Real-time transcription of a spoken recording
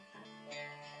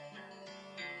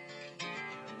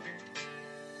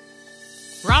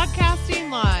Broadcasting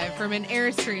live from an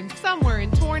Airstream somewhere in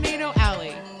Tornado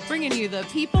Alley, bringing you the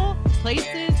people,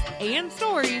 places, and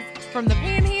stories from the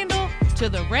Panhandle to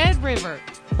the Red River.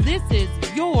 This is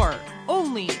your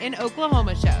Only in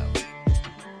Oklahoma show.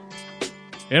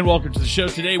 And welcome to the show.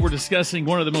 Today we're discussing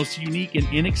one of the most unique and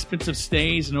inexpensive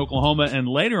stays in Oklahoma, and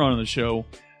later on in the show,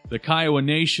 the Kiowa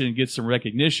Nation gets some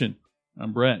recognition.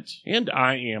 I'm Brent. And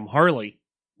I am Harley.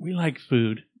 We like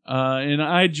food. And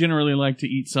I generally like to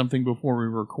eat something before we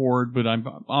record, but I'm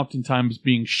oftentimes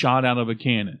being shot out of a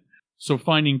cannon. So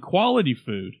finding quality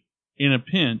food in a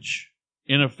pinch,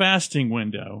 in a fasting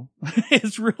window,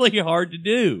 is really hard to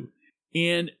do.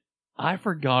 And I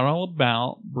forgot all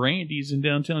about Brandy's in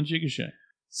downtown Chickasha.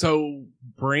 So,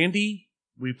 Brandy,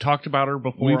 we've talked about her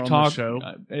before on the show. We've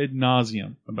talked ad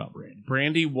nauseum about Brandy.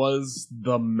 Brandy was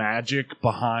the magic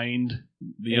behind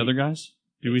the other guys?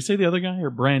 Did we say the other guy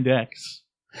or Brand X?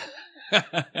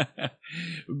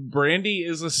 Brandy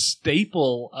is a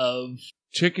staple of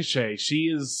Chickasha. She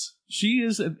is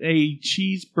a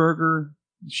cheeseburger.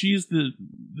 She is the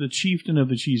chieftain of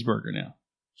the cheeseburger now.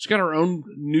 She's got her own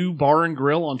new bar and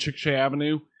grill on Chickasha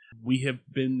Avenue. We have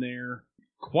been there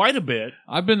quite a bit.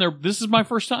 I've been there. This is my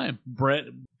first time. Brett,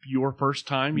 your first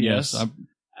time? Yes.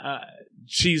 I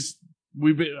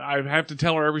have to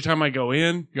tell her every time I go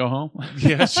home.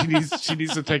 Yeah, she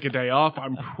needs to take a day off.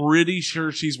 I'm pretty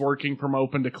sure she's working from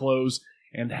open to close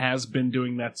and has been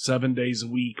doing that 7 days a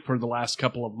week for the last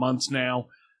couple of months now.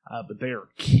 But they are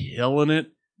killing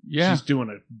it. Yeah, she's doing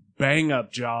a bang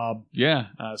up job. Yeah,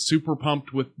 super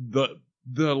pumped with the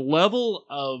level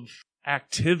of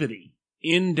activity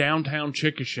in downtown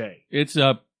Chickasha. It's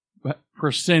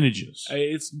percentages.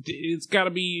 It's got to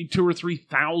be 2,000 or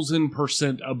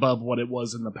 3,000% above what it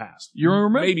was in the past.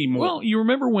 Maybe more. Well, you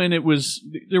remember when there was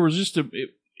just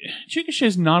Chickasha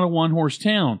is not a one-horse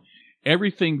town.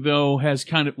 Everything, though, has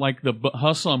kind of like the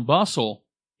hustle and bustle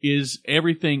is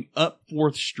everything up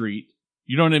 4th Street.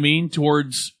 You know what I mean?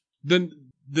 Towards the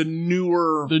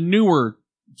newer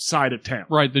side of town.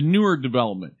 Right, the newer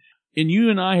development. And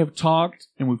you and I have talked,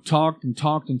 and we've talked and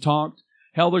talked and talked.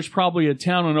 Hell, there's probably a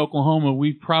town in Oklahoma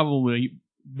we've probably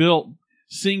built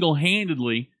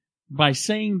single-handedly by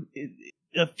saying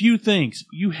a few things.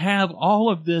 You have all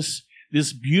of this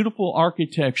beautiful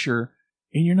architecture,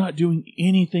 and you're not doing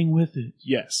anything with it.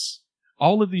 Yes.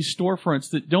 All of these storefronts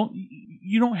that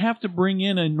you don't have to bring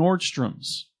in a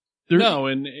Nordstrom's. No,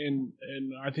 and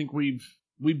I think we've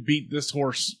beat this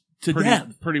horse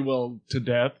pretty well to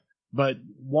death. But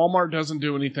Walmart doesn't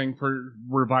do anything for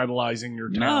revitalizing your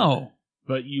town. No.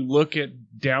 But you look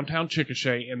at downtown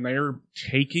Chickasha, and they're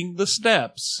taking the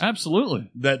steps. Absolutely.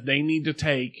 That they need to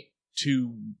take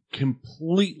to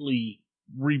completely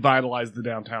revitalize the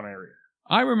downtown area.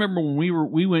 I remember when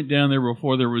we went down there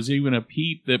before there was even a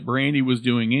peep that Brandy was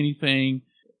doing anything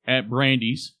at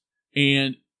Brandy's.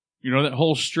 And, you know, that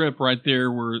whole strip right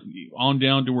there where on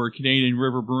down to where Canadian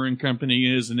River Brewing Company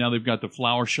is, and now they've got the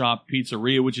Flower Shop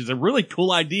Pizzeria, which is a really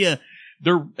cool idea.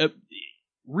 They're...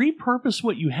 repurpose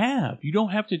what you have. You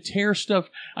don't have to tear stuff.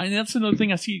 That's another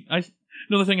thing I see.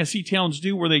 Another thing I see towns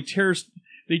do where they tear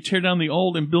down the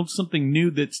old and build something new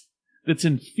that's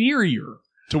inferior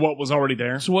to what was already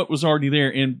there.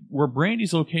 And where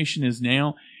Brandy's location is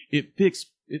now, it fits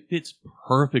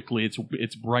perfectly.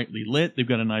 It's brightly lit. They've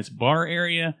got a nice bar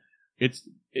area.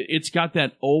 It's got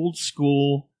that old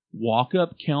school walk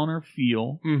up counter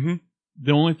feel. Mm-hmm.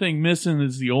 The only thing missing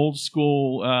is the old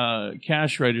school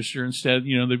cash register. Instead,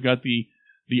 you know, they've got the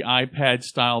iPad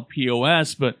style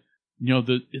POS, but you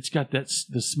know, it's got the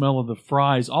smell of the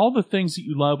fries, all the things that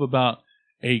you love about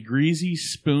a greasy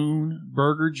spoon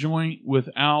burger joint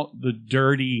without the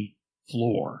dirty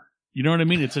floor. You know what I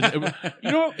mean?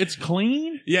 It's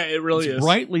clean. Yeah, it really is.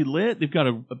 Brightly lit. They've got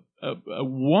a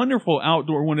wonderful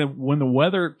outdoor when the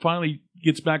weather finally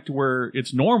gets back to where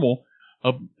it's normal.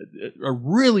 A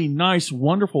really nice,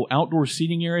 wonderful outdoor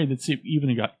seating area that's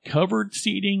even got covered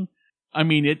seating. I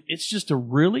mean, it's just a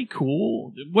really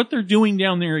cool. What they're doing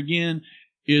down there again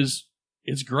is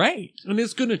great, and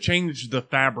it's going to change the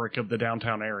fabric of the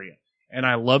downtown area. And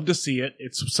I love to see it.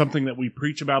 It's something that we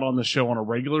preach about on the show on a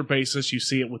regular basis. You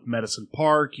see it with Medicine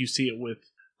Park. You see it with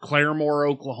Claremore,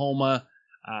 Oklahoma,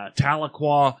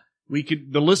 Tahlequah.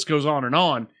 The list goes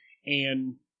on,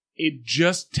 and it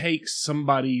just takes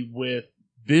somebody with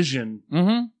vision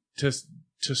to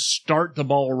start the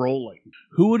ball rolling.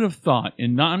 Who would have thought?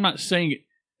 And I'm not saying it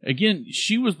again.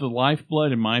 She was the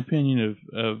lifeblood, in my opinion,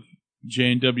 of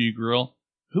J&W Grill.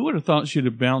 Who would have thought she'd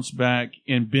have bounced back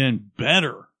and been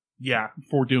better? Yeah,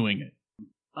 for doing it.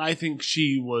 I think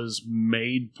she was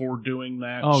made for doing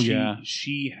that. Oh, yeah.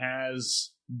 She has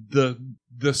the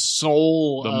the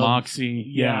soul, the of, moxie.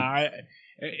 Yeah.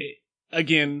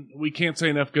 Again, we can't say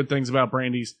enough good things about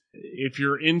Brandy's. If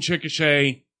you're in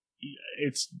Chickasha,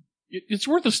 It's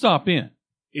worth a stop in.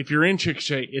 If you're in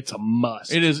Chickasha, it's a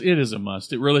must. It is a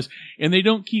must. It really is. And they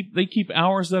keep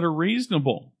hours that are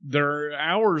reasonable. Their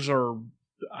hours are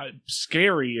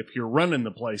scary if you're running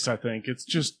the place, I think. It's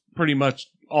just pretty much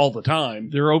all the time.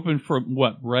 They're open from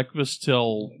breakfast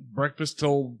till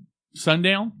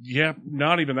sundown? Yeah,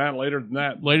 not even that, later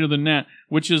than that.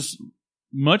 Which is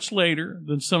much later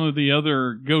than some of the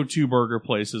other go-to burger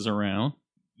places around.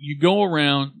 You go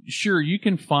around, sure, you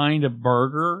can find a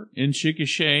burger in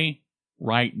Chickasha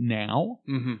right now,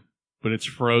 but it's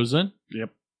frozen. Yep.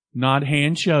 Not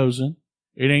hand-chosen.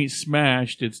 It ain't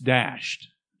smashed, it's dashed.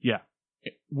 Yeah.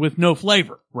 With no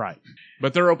flavor. Right.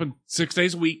 But they're open 6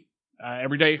 days a week,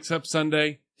 every day except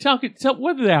Sunday. Tell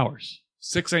what are the hours?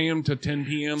 6 a.m. to 10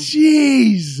 p.m.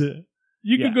 Jeez!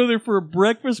 You could go there for a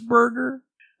breakfast burger,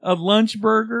 a lunch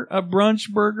burger, a brunch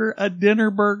burger, a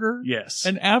dinner burger. Yes.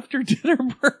 An after dinner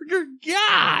burger.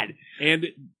 God! And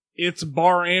it's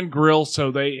bar and grill,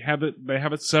 so they have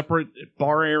a separate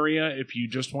bar area if you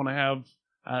just want to have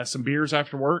some beers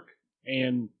after work.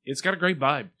 And it's got a great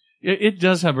vibe. It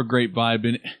does have a great vibe,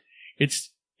 and it's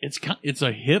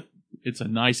a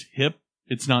nice hip.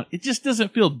 It just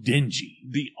doesn't feel dingy.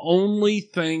 The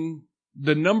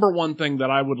number one thing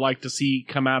that I would like to see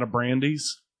come out of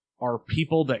Brandy's are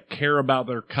people that care about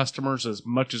their customers as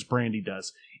much as Brandy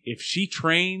does. If she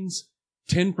trains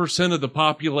 10% of the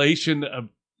population of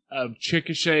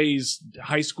Chickasha's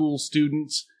high school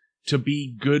students to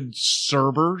be good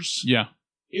servers,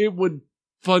 it would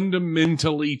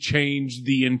fundamentally change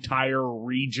the entire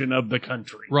region of the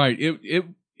country. Right. It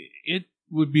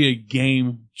would be a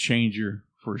game changer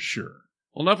for sure.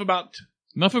 Well,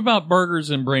 enough about burgers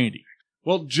and Brandy.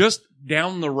 Well, just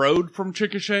down the road from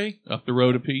Chickasha, up the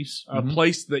road a piece, a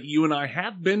place that you and I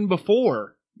have been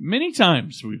before. Many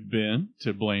times we've been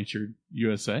to Blanchard,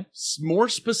 USA. More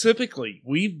specifically,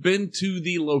 we've been to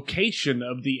the location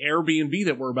of the Airbnb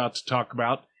that we're about to talk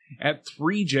about at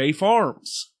 3J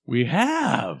Farms. We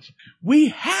have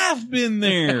been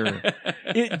there.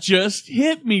 It just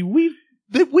hit me. We've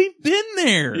been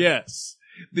there. Yes.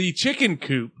 The Chicken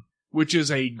Coop, which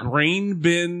is a grain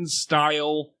bin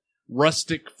style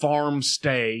rustic farm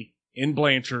stay in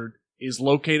Blanchard, is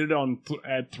located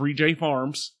at 3J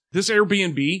Farms. This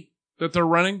Airbnb that they're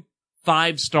running,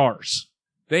 5 stars.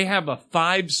 They have a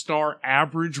 5-star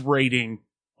average rating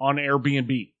on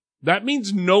Airbnb. That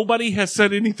means nobody has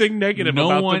said anything negative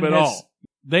about them at all.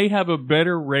 They have a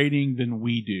better rating than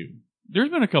we do. There's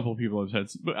been a couple of people who've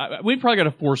said, but we probably got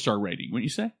a 4-star rating, wouldn't you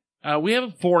say? We have a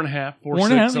 4.5,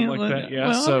 4.6, something like that. Yeah.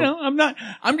 Well, no,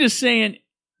 I'm just saying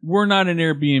we're not an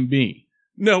Airbnb.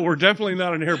 No, we're definitely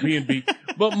not an Airbnb.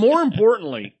 But more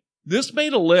importantly, this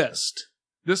made a list.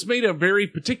 This made a very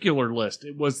particular list.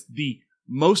 It was the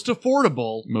most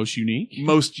affordable, most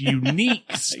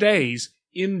unique stays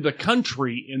in the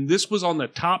country, and this was on the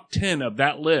top 10 of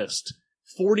that list.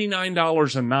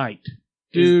 $49 a night.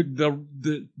 Dude,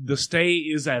 the stay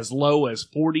is as low as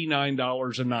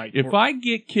 $49 a night. If I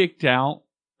get kicked out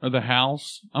of the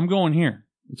house, I'm going here.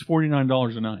 It's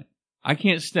 $49 a night. I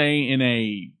can't stay in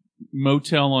a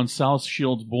motel on South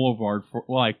Shields Boulevard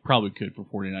I probably could for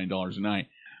 $49 a night,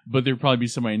 but there'd probably be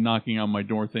somebody knocking on my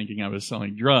door thinking I was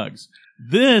selling drugs.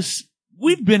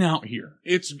 We've been out here.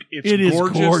 It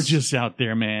is gorgeous out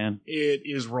there, man. It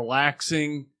is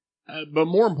relaxing. But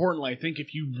more importantly, I think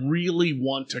if you really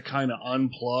want to kind of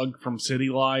unplug from city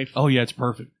life. Oh, yeah, it's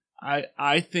perfect.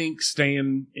 I think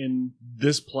staying in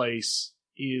this place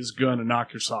is going to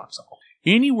knock your socks off.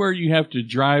 Anywhere you have to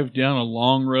drive down a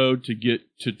long road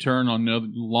to turn on another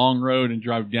long road and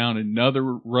drive down another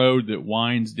road that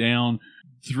winds down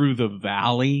through the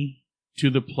valley to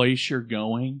the place you're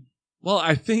going. Well,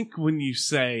 I think when you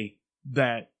say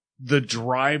that the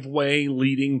driveway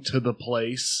leading to the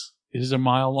place is a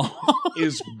mile long,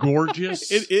 is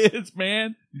gorgeous. It is,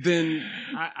 man. Then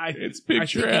it's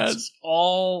picturesque. It's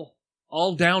all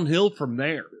downhill from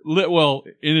there. Well,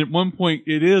 and at one point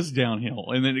it is downhill,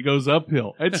 and then it goes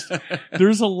uphill.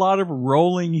 There's a lot of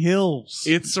rolling hills.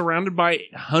 It's surrounded by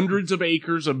hundreds of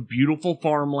acres of beautiful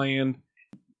farmland.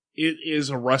 It is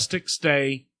a rustic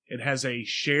stay. It has a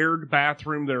shared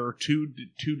bathroom. There are two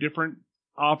different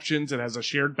options. It has a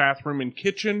shared bathroom and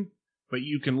kitchen, but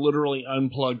you can literally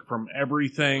unplug from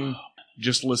everything.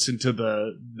 Just listen to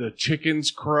the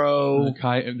chickens crow.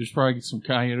 There's probably some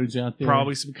coyotes out there.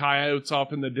 Probably some coyotes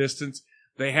off in the distance.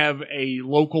 They have a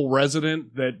local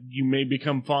resident that you may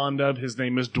become fond of. His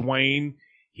name is Dwayne.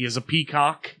 He is a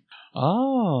peacock.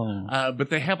 Oh. But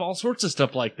they have all sorts of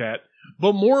stuff like that.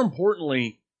 But more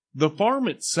importantly, the farm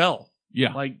itself.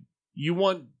 Yeah. Like, you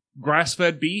want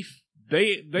grass-fed beef?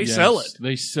 They Yes, sell it.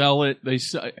 They sell it. They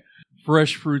sell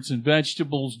fresh fruits and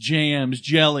vegetables, jams,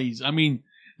 jellies. I mean,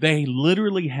 they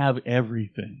literally have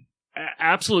everything.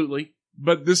 Absolutely.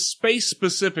 But this space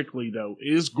specifically, though,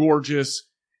 is gorgeous.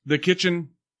 The kitchen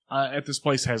at this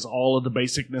place has all of the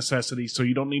basic necessities, so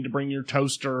you don't need to bring your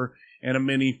toaster and a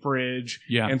mini fridge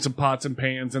and some pots and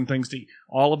pans and things to eat.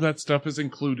 All of that stuff is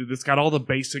included. It's got all the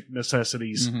basic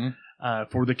necessities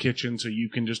for the kitchen, so you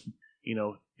can just,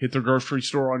 hit the grocery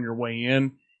store on your way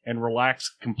in and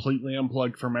relax, completely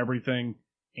unplugged from everything,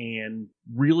 and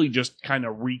really just kind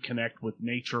of reconnect with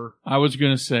nature. I was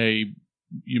going to say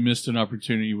you missed an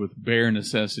opportunity with bare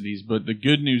necessities, but the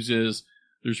good news is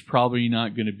there's probably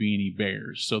not going to be any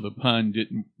bears, so the pun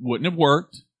wouldn't have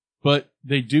worked. But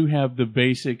they do have the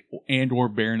basic and or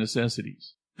bare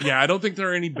necessities. Yeah, I don't think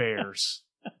there are any bears.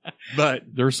 But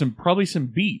there's probably some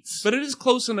beets. But it is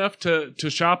close enough to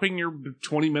shopping. You're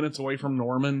 20 minutes away from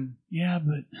Norman. Yeah,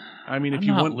 but I mean, if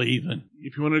you want leaving.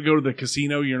 If you want to go to the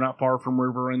casino, you're not far from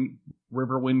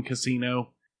Riverwind Casino.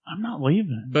 I'm not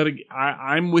leaving. But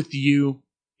I'm with you.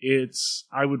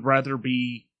 I would rather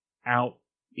be out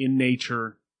in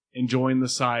nature, enjoying the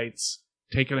sights,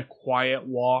 taking a quiet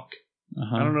walk.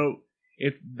 I don't know.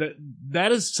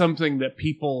 That is something that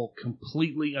people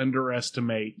completely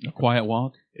underestimate. A quiet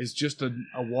walk is just a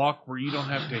walk where you don't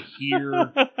have to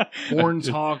hear horns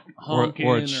honking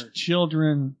or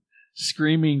children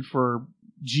screaming for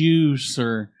juice,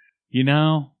 or you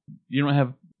don't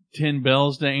have 10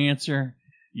 bells to answer.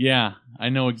 Yeah, I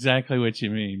know exactly what you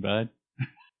mean, bud.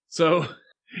 So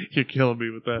you're killing me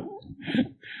with that.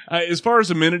 As far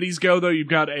as amenities go, though, you've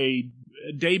got a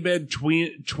daybed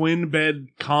twin bed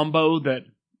combo that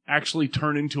actually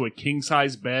turn into a king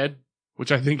size bed,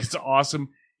 which I think is awesome.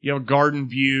 You have a garden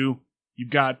view.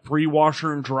 You've got free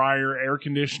washer and dryer, air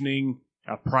conditioning,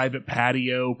 a private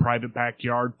patio, private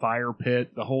backyard, fire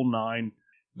pit, the whole nine.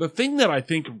 The thing that I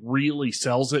think really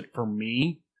sells it for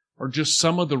me are just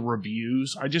some of the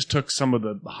reviews. I just took some of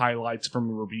the highlights from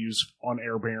the reviews on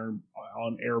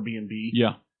Airbnb.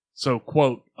 Yeah. So,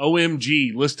 quote,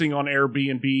 OMG, listing on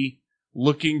Airbnb,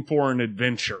 looking for an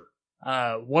adventure.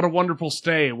 What a wonderful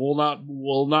stay. We'll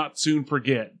not soon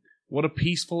forget. What a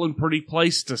peaceful and pretty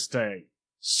place to stay.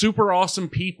 Super awesome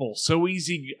people. So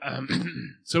easy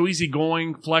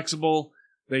going, flexible.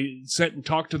 They sit and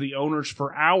talk to the owners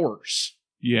for hours.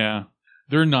 Yeah.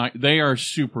 They are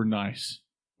super nice.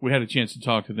 We had a chance to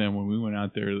talk to them when we went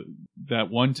out there that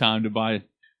one time to buy.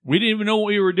 We didn't even know what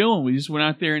we were doing. We just went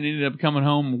out there and ended up coming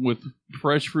home with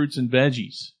fresh fruits and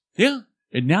veggies. Yeah.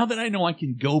 And now that I know I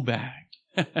can go back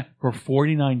for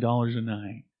 $49 a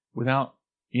night without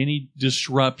any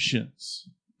disruptions.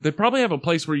 They probably have a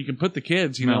place where you can put the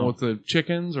kids, with the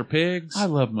chickens or pigs. I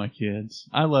love my kids.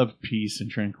 I love peace and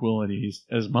tranquility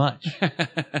as much,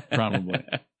 probably.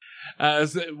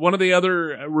 One of the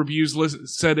other reviews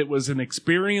said it was an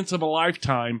experience of a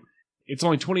lifetime. It's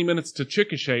only 20 minutes to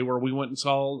Chickasha, where we went and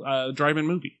saw a drive-in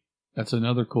movie. That's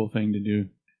another cool thing to do.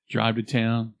 Drive to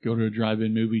town, go to a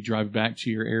drive-in movie, drive back to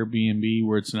your Airbnb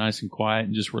where it's nice and quiet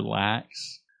and just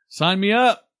relax. Sign me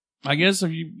up. I guess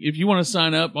if you want to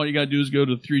sign up, all you got to do is go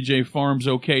to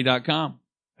 3jfarmsok.com.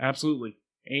 Absolutely.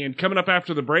 And coming up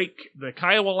after the break, the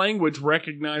Kiowa language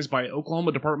recognized by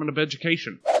Oklahoma Department of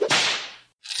Education.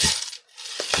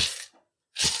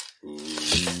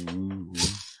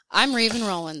 I'm Raven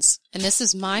Rollins, and this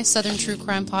is my Southern True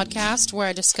Crime podcast where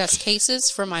I discuss cases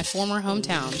from my former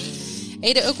hometown.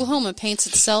 Ada, Oklahoma paints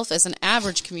itself as an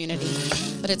average community,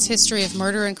 but its history of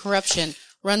murder and corruption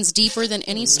runs deeper than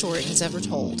any story has ever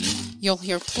told. You'll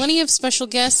hear plenty of special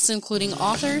guests, including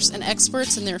authors and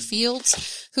experts in their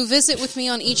fields, who visit with me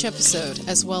on each episode,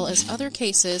 as well as other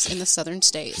cases in the southern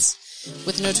states.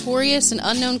 With notorious and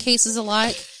unknown cases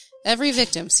alike, every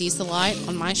victim sees the light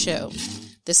on my show.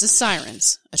 This is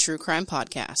Sirens, a true crime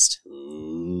podcast.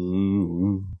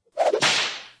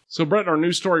 So, Brett, our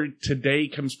news story today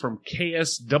comes from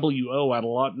KSWO out of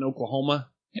Lawton, Oklahoma.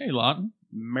 Hey, Lawton.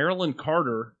 Marilyn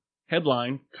Carter,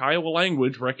 headline, Kiowa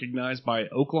language recognized by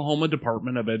Oklahoma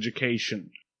Department of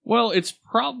Education. Well, it's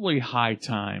probably high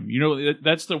time.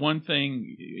 That's the one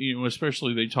thing,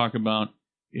 especially they talk about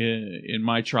in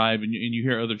my tribe, and you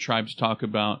hear other tribes talk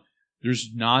about, there's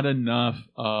not enough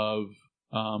of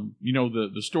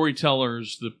the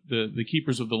storytellers, the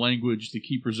keepers of the language, the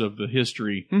keepers of the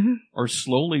history are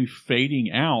slowly fading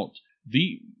out.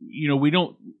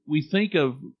 We think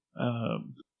of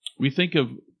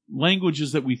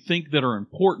languages that we think that are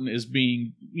important as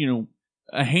being,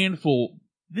 a handful.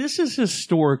 This is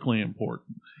historically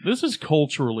important. This is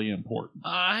culturally important.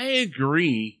 I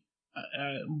agree.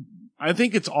 I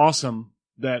think it's awesome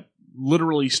that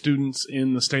literally students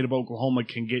in the state of Oklahoma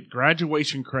can get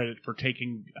graduation credit for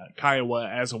taking Kiowa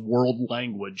as a world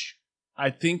language. I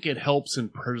think it helps in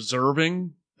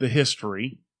preserving the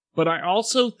history, but I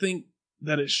also think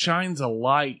that it shines a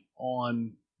light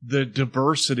on the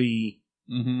diversity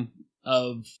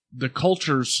of the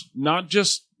cultures, not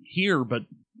just here, but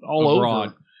all abroad.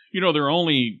 over. You know, there are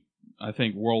only, I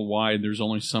think worldwide, there's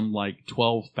only some like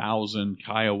 12,000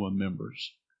 Kiowa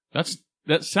members.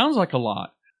 That sounds like a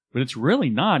lot, but it's really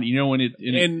not. You know,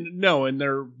 and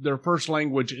their first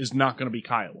language is not going to be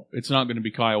Kiowa. It's not going to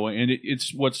be Kiowa, and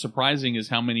it's what's surprising is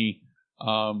how many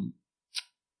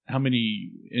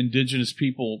indigenous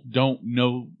people don't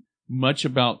know much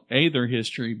about A, their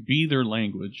history, B, their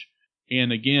language,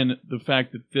 and again, the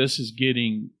fact that this is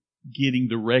getting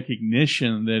the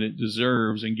recognition that it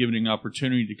deserves and giving an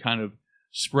opportunity to kind of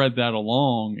spread that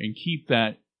along and keep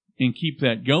that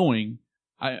going.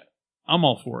 I'm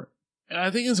all for it.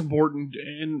 I think it's important,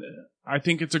 and I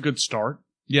think it's a good start.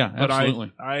 Yeah,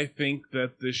 absolutely. But I think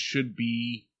that this should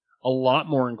be a lot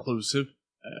more inclusive.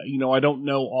 I don't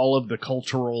know all of the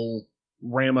cultural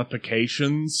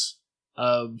ramifications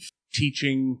of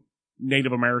teaching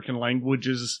Native American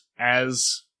languages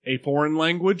as a foreign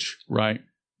language. Right.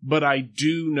 But I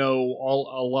do know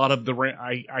a lot of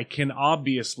I can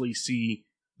obviously see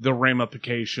the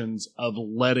ramifications of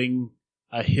letting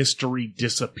a history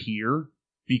disappear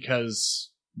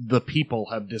because the people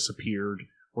have disappeared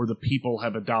or the people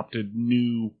have adopted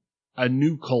a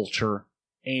new culture,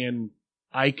 and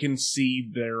I can see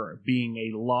there being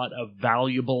a lot of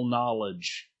valuable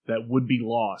knowledge that would be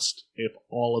lost if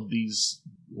all of these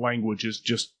languages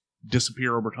just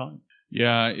disappear over time.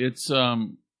 Yeah,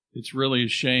 it's really a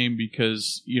shame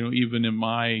because, even in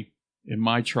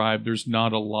my tribe, there's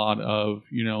not a lot of,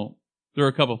 there are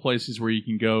a couple of places where you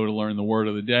can go to learn the word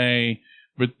of the day,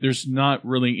 but there's not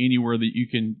really anywhere that you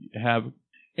can have.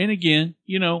 And again,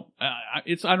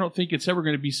 I don't think it's ever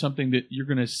going to be something that you're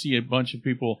going to see a bunch of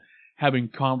people having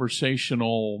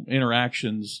conversational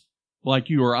interactions like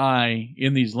you or I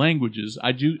in these languages.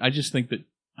 I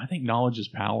think knowledge is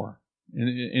power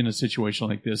in a situation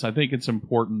like this. I think it's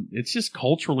important. It's just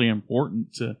culturally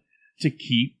important to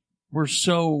keep. We're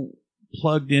so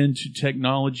plugged into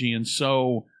technology and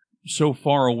so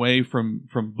far away from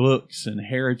books and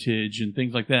heritage and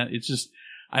things like that. It's just,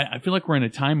 I feel like we're in a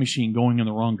time machine going in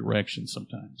the wrong direction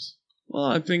sometimes. Well,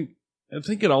 I think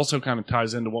it also kind of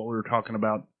ties into what we were talking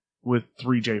about with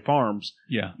 3J Farms.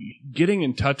 Yeah. Getting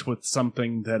in touch with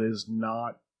something that is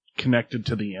not connected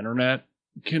to the internet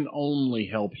can only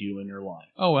help you in your life.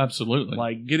 Oh, absolutely.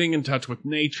 Like getting in touch with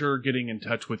nature, getting in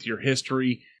touch with your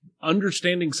history,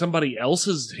 understanding somebody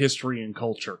else's history and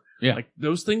culture. Yeah. Like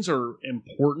those things are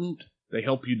important. They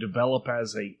help you develop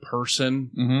as a person.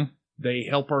 Mm-hmm. They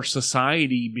help our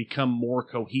society become more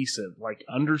cohesive. Like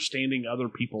understanding other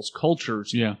people's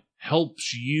cultures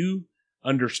helps you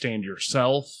understand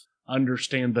yourself,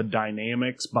 understand the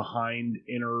dynamics behind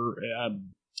inner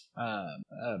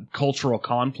cultural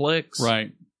conflicts.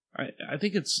 Right. I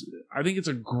think it's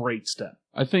a great step.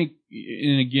 I think,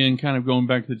 and again, kind of going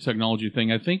back to the technology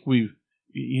thing, I think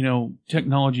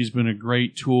technology's been a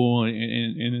great tool and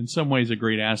in some ways a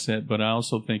great asset, but I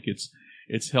also think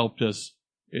it's helped us.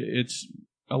 It's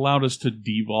allowed us to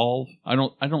devolve. I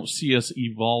don't see us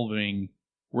evolving.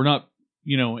 We're not,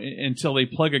 until they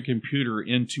plug a computer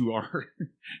into our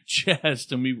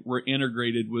chest and we're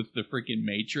integrated with the freaking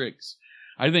Matrix.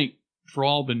 I think for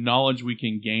all the knowledge we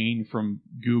can gain from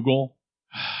Google,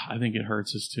 I think it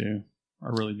hurts us too. I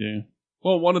really do.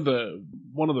 Well, one of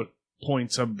the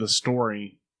points of the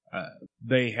story,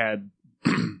 they had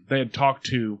talked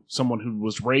to someone who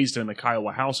was raised in a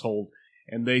Kiowa household,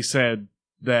 and they said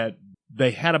that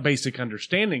they had a basic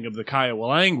understanding of the Kiowa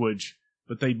language,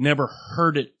 but they'd never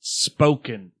heard it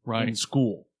spoken in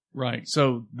school. Right.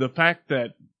 So the fact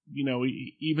that,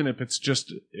 even if it's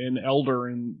just an elder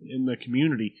in the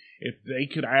community, if they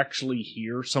could actually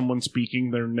hear someone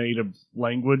speaking their native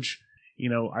language,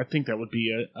 I think that would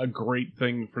be a great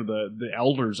thing for the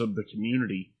elders of the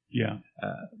community. Yeah.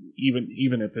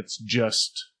 Even if it's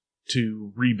just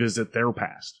to revisit their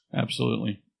past.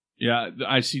 Absolutely. Yeah,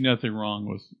 I see nothing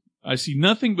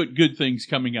but good things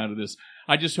coming out of this.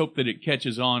 I just hope that it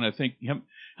catches on. I think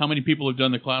how many people have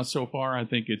done the class so far? I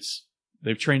think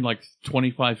they've trained like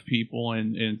 25 people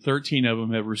and 13 of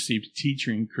them have received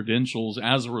teaching credentials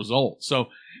as a result. So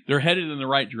they're headed in the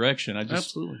right direction.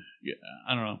 Absolutely.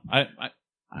 I don't know.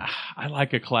 I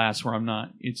like a class where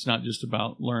it's not just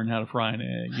about learn how to fry an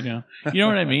egg, you know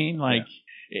what I mean? Like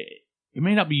it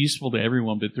may not be useful to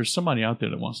everyone, but there's somebody out there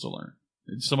that wants to learn.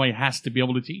 somebody has to be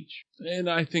able to teach. And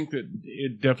I think that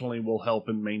it definitely will help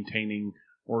in maintaining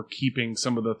or keeping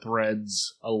some of the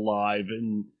threads alive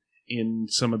in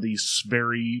some of these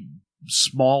very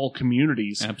small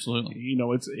communities. Absolutely. You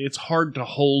know, it's hard to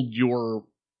hold your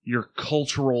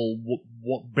cultural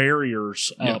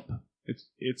barriers up.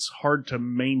 It's hard to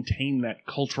maintain that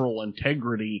cultural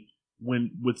integrity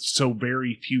when with so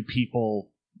very few people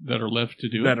that are left to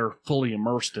do that it. Are fully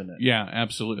immersed in it. Yeah,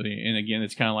 absolutely. And again,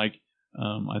 it's kind of like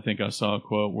I think I saw a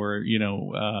quote where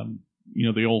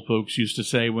the old folks used to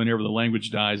say, "Whenever the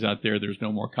language dies out there, there's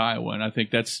no more Kiowa." And I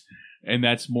think that's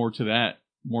more to that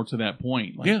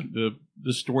point. Like, yeah,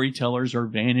 the storytellers are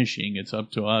vanishing. It's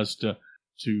up to us to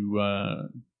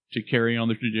carry on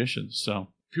the traditions. So,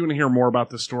 if you want to hear more about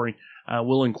this story,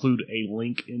 we'll include a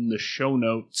link in the show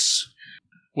notes.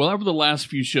 Well, over the last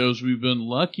few shows, we've been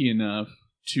lucky enough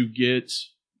to get,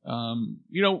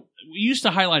 we used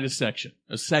to highlight a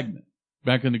segment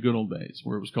back in the good old days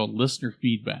where it was called listener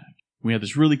feedback. We had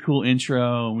this really cool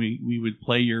intro, and we would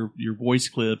play your voice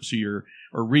clips or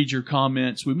read your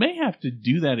comments. We may have to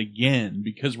do that again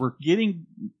because we're getting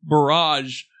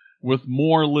barraged with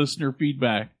more listener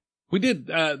feedback. We did.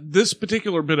 This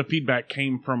particular bit of feedback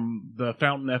came from the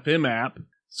Fountain FM app.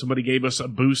 Somebody gave us a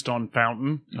boost on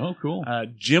Fountain. Oh, cool.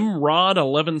 Jim Rod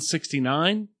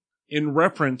 1169, in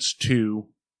reference to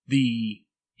the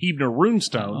Hebner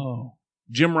runestone. Oh.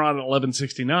 Jim Rod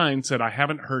 1169 said, "I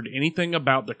haven't heard anything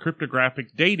about the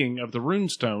cryptographic dating of the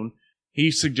runestone.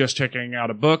 He suggests checking out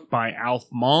a book by Alf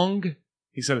Mong.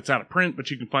 He said it's out of print,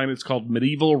 but you can find it. It's called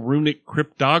Medieval Runic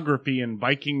Cryptography and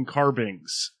Viking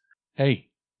Carvings." Hey,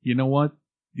 you know what?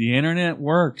 The internet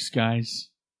works, guys,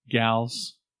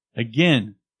 gals.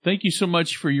 Again, thank you so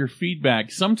much for your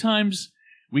feedback. Sometimes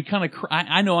we kind of,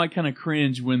 I know I kind of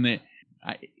cringe when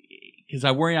because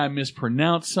I worry I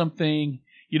mispronounce something.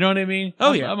 You know what I mean?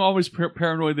 Oh, yeah. I'm always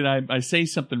paranoid that I say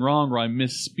something wrong or I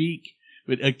misspeak.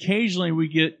 But occasionally we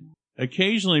get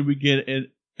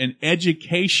an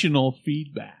educational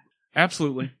feedback.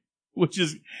 Absolutely. Which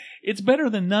is, it's better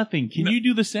than nothing. Can you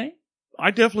do the same?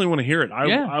 I definitely want to hear it.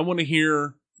 Yeah. I want to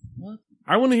hear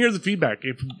the feedback.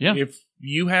 If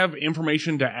you have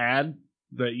information to add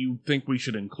that you think we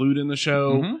should include in the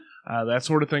show, that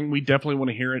sort of thing, we definitely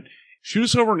want to hear it. Shoot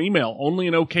us over an email,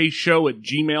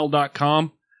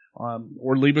 onlyanokShow@gmail.com,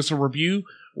 or leave us a review,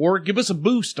 or give us a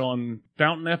boost on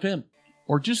Fountain FM.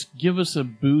 Or just give us a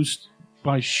boost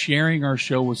by sharing our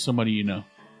show with somebody you know.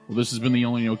 Well, this has been the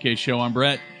Only OK Show. I'm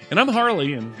Brett. And I'm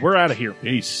Harley, and we're out of here.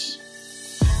 Peace.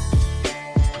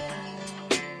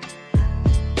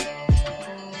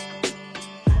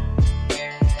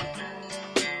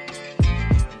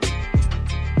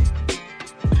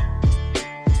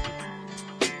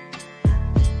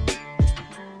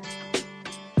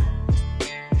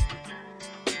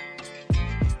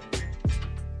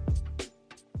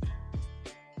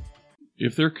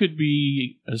 If there could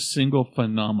be a single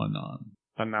phenomenon.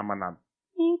 Let's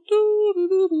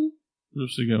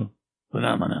go.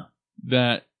 Phenomenon.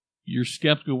 That you're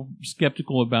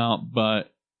skeptical about,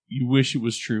 but you wish it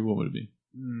was true, what would it be?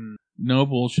 No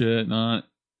bullshit, not.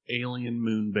 Alien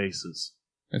moon bases.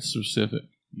 That's specific.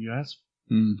 You asked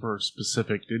for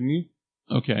specific, didn't you?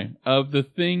 Okay. Of the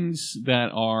things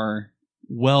that are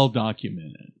well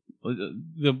documented,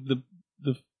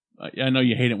 I know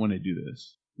you hate it when I do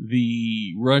this.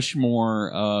 The Rushmore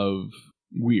of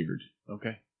weird.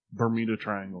 Okay. Bermuda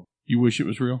Triangle. You wish it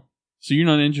was real? So you're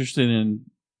not interested in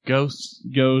ghosts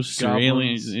or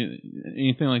aliens,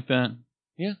 anything like that?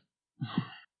 Yeah.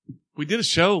 We did a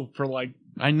show for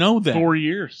I know that 4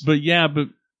 years. But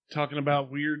talking about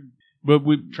weird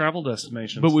travel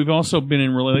destinations. But we've also been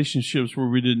in relationships where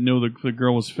we didn't know the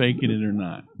girl was faking it or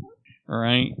not. All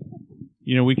right?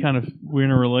 You know, we're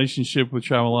in a relationship with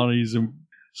Traveloddities, and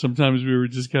sometimes we were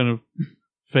just kind of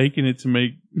faking it to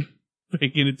make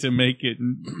it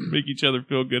and make each other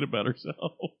feel good about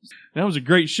ourselves. That was a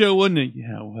great show, wasn't it?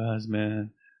 Yeah, it was,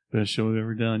 man. Best show we've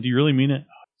ever done. Do you really mean it?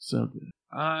 So good.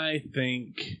 I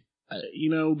think,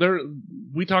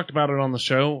 we talked about it on the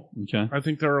show. Okay. I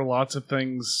think there are lots of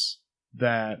things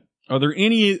that... Are there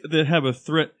any that have a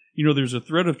threat? You know, there's a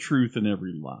thread of truth in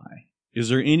every lie. Is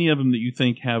there any of them that you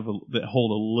think that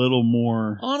hold a little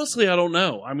more? Honestly, I don't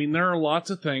know. I mean, there are lots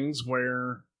of things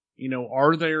where,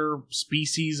 are there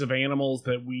species of animals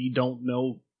that we don't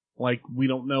know, we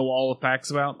don't know all the facts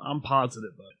about? I'm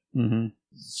positive of it. Mm-hmm.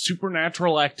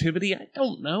 Supernatural activity? I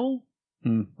don't know.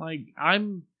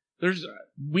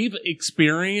 We've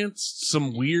experienced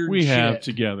some weird shit. We have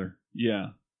together. Yeah.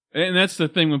 And that's the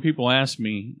thing when people ask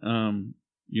me, when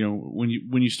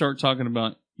you start talking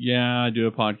about, yeah, I do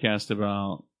a podcast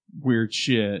about weird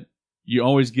shit. you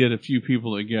always get a few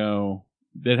people that go,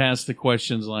 that ask the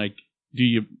questions like,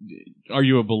 are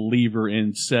you a believer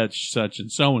in such,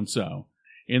 and so?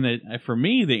 And that, for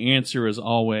me, the answer is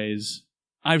always,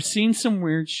 I've seen some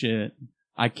weird shit.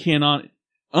 I cannot,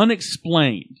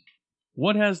 unexplained.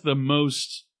 What has the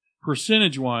most,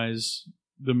 percentage-wise,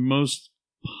 the most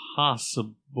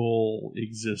possible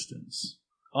existence?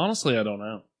 Honestly, I don't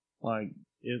know. Like,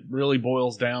 it really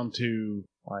boils down to,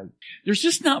 like... There's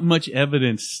just not much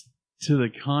evidence to the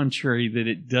contrary that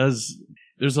it does.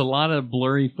 There's a lot of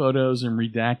blurry photos and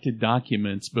redacted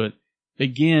documents, but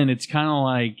again, it's kind of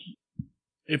like...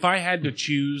 If I had to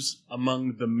choose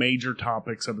among the major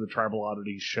topics of the Tribal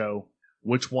Oddities show,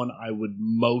 which one I would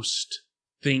most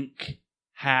think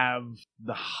have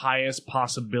the highest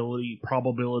probability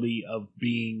of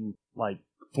being, like,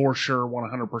 for sure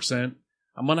 100%,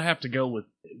 I'm going to have to go with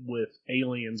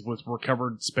aliens, with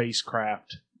recovered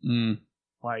spacecraft.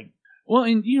 Like, well,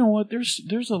 and you know what?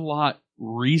 There's a lot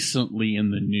recently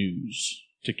in the news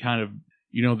to kind of,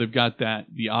 they've got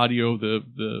the audio of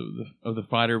the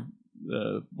fighter,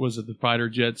 was it the fighter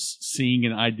jets seeing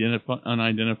an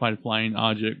unidentified flying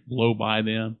object blow by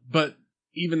them? But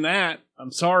even that,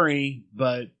 I'm sorry,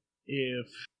 but if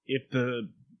the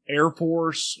Air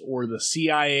Force or the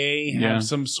CIA have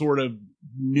some sort of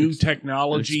new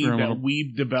technology that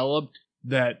we've developed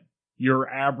that your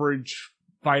average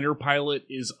fighter pilot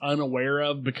is unaware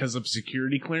of because of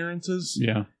security clearances,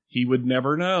 he would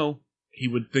never know. He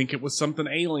would think it was something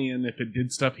alien if it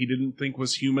did stuff he didn't think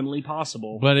was humanly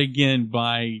possible. But again,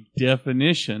 by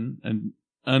definition, an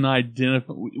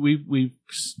unidentified,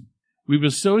 we've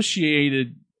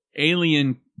associated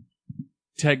alien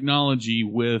technology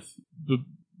with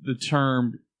the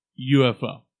term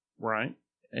UFO. Right.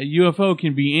 A UFO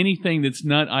can be anything that's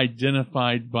not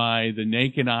identified by the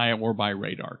naked eye or by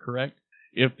radar, correct?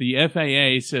 If the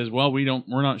FAA says, well,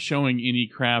 we're not showing any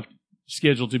craft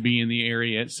scheduled to be in the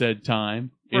area at said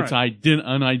time, it's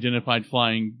unidentified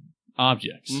flying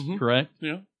objects, correct?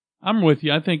 Yeah. I'm with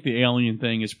you. I think the alien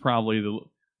thing is probably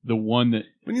the one that...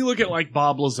 When you look at, like,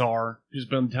 Bob Lazar, who's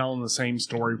been telling the same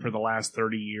story for the last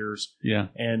 30 years. Yeah.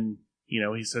 And,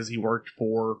 he says he worked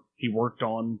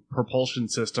on propulsion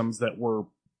systems that were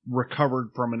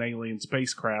recovered from an alien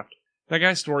spacecraft. That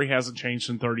guy's story hasn't changed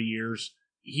in 30 years.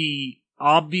 He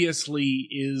obviously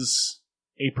is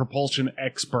a propulsion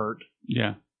expert.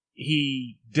 Yeah.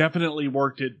 He definitely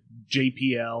worked at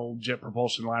JPL, Jet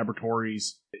Propulsion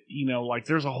Laboratories.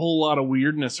 There's a whole lot of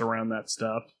weirdness around that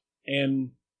stuff.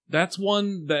 And that's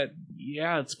one that,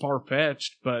 it's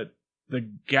far-fetched, but the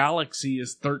galaxy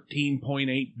is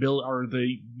 13.8 billion, or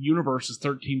the universe is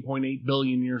 13.8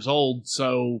 billion years old.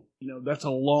 So, that's a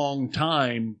long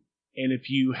time. And if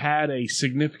you had a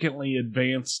significantly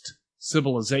advanced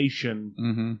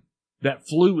civilization that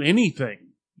flew anything,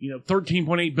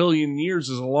 13.8 billion years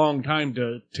is a long time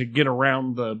to get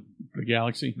around the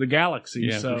galaxy. The galaxy,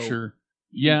 yeah, for sure.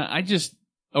 Yeah,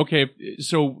 okay,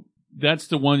 so that's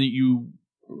the one that you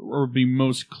would be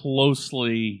most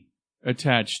closely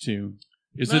attached to.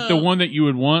 Is it the one that you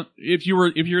would want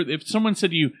if someone said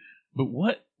to you, but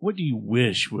what do you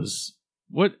wish was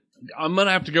what? I'm gonna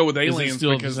have to go with aliens. Is it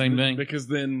still the same thing? Because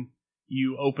then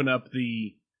you open up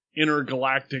the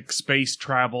intergalactic space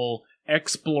travel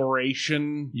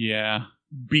exploration. Yeah.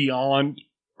 Beyond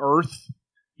Earth.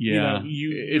 Yeah.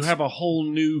 You have a whole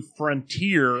new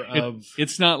frontier of...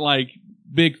 It's not like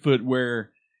Bigfoot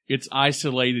where it's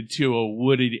isolated to a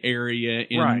wooded area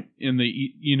in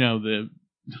the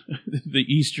the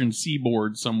eastern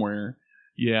seaboard somewhere.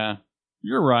 Yeah.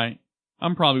 You're right.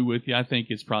 I'm probably with you. I think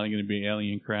it's probably going to be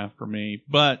alien craft for me.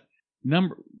 But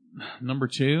number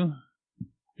 2,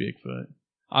 Bigfoot.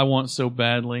 I want so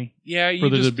badly for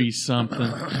there to be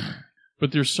something.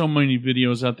 But there's so many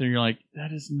videos out there, you're like,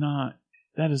 that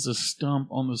is a stump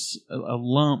on a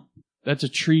lump. That's a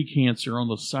tree cancer on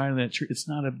the side of that tree. It's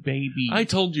not a baby. I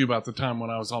told you about the time when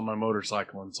I was on my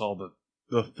motorcycle and saw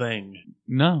the thing.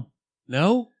 No.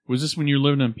 No? Was this when you were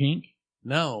living in Pink?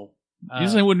 No.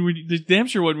 The damn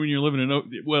sure wasn't when you were living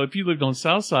in if you lived on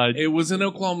South Side. It was in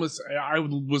Oklahoma. I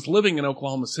was living in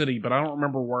Oklahoma City, but I don't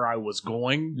remember where I was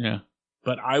going. Yeah.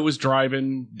 But I was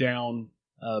driving down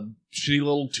a shitty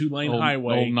little 2-lane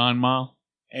highway. Old 9 Mile.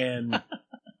 And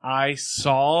I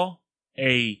saw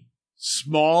a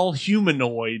small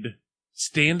humanoid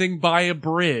standing by a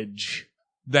bridge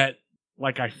that,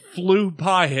 I flew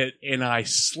by it and I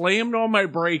slammed on my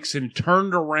brakes and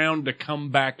turned around to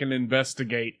come back and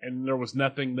investigate, and there was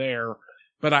nothing there.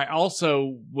 But I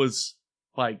also was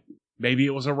like, maybe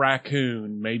it was a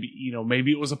raccoon, maybe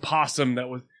it was a possum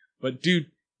but dude,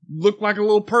 looked like a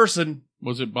little person.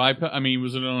 Was it bipedal? I mean,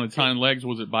 was it on its hind legs?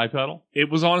 Was it bipedal?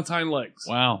 It was on its hind legs.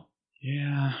 Wow.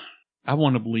 Yeah. I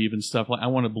want to believe in stuff I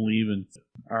want to believe in.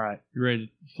 All right. You ready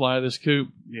to fly this coop?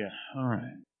 Yeah. All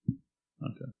right.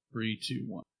 Okay. 3, 2,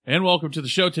 1. And welcome to the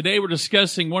show. Today we're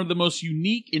discussing one of the most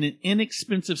unique and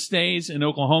inexpensive stays in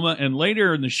Oklahoma. And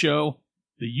later in the show,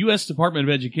 the U.S. Department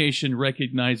of Education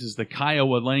recognizes the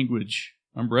Kiowa language.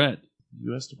 I'm Brett.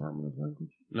 U.S. Department of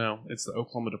Language? No, it's the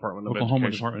Oklahoma Department of Oklahoma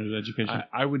Education. Department of Education.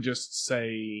 I would just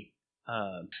say...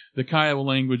 the Kiowa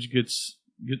language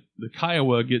the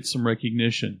Kiowa gets some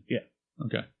recognition. Yeah.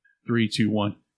 Okay. 3, 2, 1.